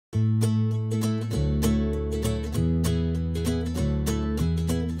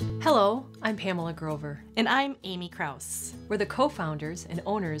I'm Pamela Grover. And I'm Amy Krauss. We're the co-founders and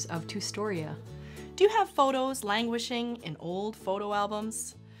owners of Tu Storia. Do you have photos languishing in old photo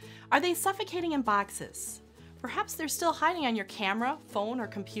albums? Are they suffocating in boxes? Perhaps they're still hiding on your camera, phone, or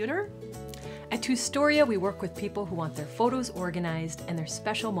computer? At Tu Storia, we work with people who want their photos organized and their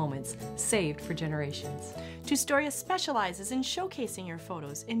special moments saved for generations. Tu Storia specializes in showcasing your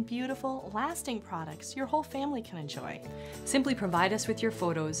photos in beautiful, lasting products your whole family can enjoy. Simply provide us with your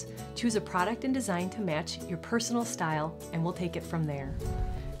photos, choose a product and design to match your personal style, and we'll take it from there.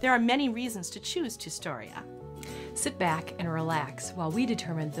 There are many reasons to choose Tu Storia. Sit back and relax while we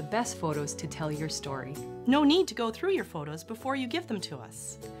determine the best photos to tell your story. No need to go through your photos before you give them to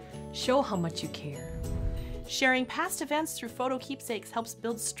us. Show how much you care. Sharing past events through photo keepsakes helps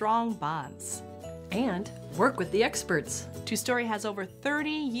build strong bonds. And work with the experts. Tu Storia has over 30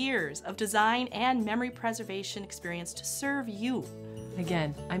 years of design and memory preservation experience to serve you.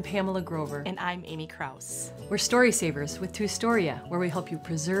 Again, I'm Pamela Grover. And I'm Amy Krauss. We're story savers with Tu Storia, where we help you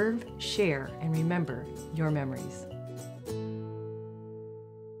preserve, share, and remember your memories.